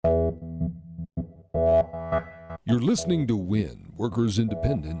You're listening to WIN, Workers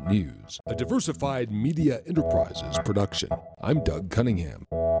Independent News, a diversified media enterprises production. I'm Doug Cunningham.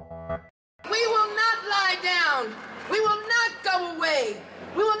 We will not lie down. We will not go away.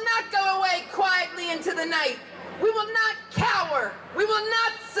 We will not go away quietly into the night. We will not cower. We will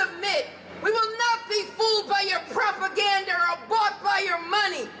not submit. We will not be fooled by your propaganda or bought by your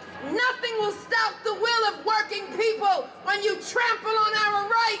money. Nothing will stop the will of working people when you trample on our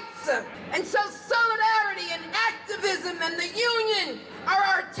rights. And so solidarity and activism and the union are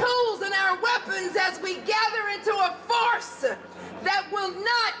our tools and our weapons as we gather into a force that will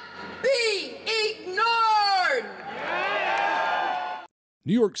not be ignored.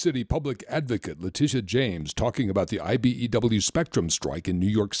 New York City public advocate Letitia James talking about the IBEW spectrum strike in New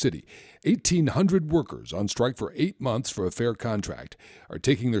York City. 1,800 workers on strike for 8 months for a fair contract are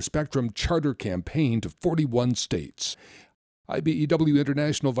taking their spectrum charter campaign to 41 states. IBEW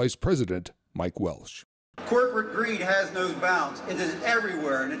International Vice President Mike Welsh. Corporate greed has no bounds. It is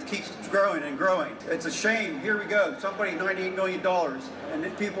everywhere, and it keeps growing and growing. It's a shame. Here we go. Somebody $98 million, and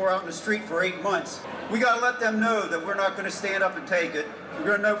then people are out in the street for 8 months. We got to let them know that we're not going to stand up and take it.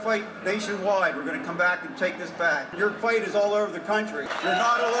 We're going to fight nationwide. We're going to come back and take this back. Your fight is all over the country. You're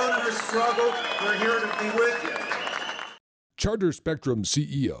not alone in this struggle. We're here to be with you. Charter Spectrum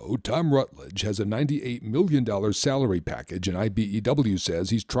CEO Tom Rutledge has a $98 million salary package, and IBEW says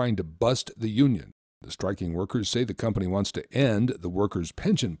he's trying to bust the union. The striking workers say the company wants to end the workers'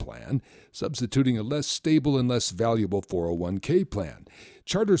 pension plan, substituting a less stable and less valuable 401k plan.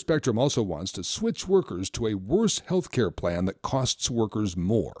 Charter Spectrum also wants to switch workers to a worse health care plan that costs workers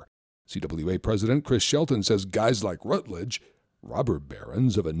more. CWA President Chris Shelton says guys like Rutledge, robber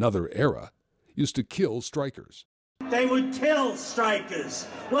barons of another era, used to kill strikers. They would kill strikers.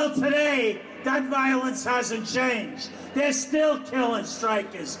 Well, today, that violence hasn't changed. They're still killing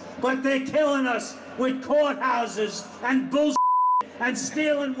strikers, but they're killing us with courthouses and bullshit and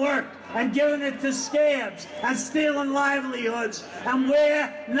stealing work and giving it to scabs and stealing livelihoods, and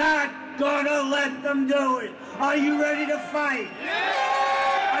we're not gonna let them do it. Are you ready to fight?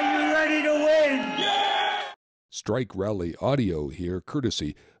 Yeah! Are you ready to win? Yeah! Strike rally audio here,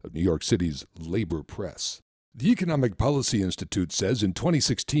 courtesy of New York City's labor press. The Economic Policy Institute says in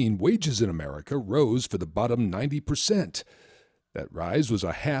 2016, wages in America rose for the bottom 90%. That rise was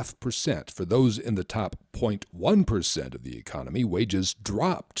 0.5%. For those in the top 0.1% of the economy, wages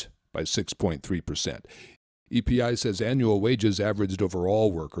dropped by 6.3%. EPI says annual wages averaged over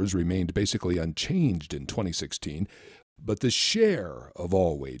all workers remained basically unchanged in 2016, but the share of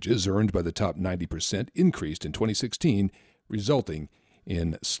all wages earned by the top 90% increased in 2016, resulting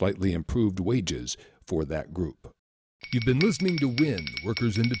in slightly improved wages for that group. You've been listening to WIN,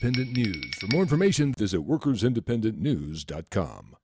 Workers Independent News. For more information, visit workersindependentnews.com.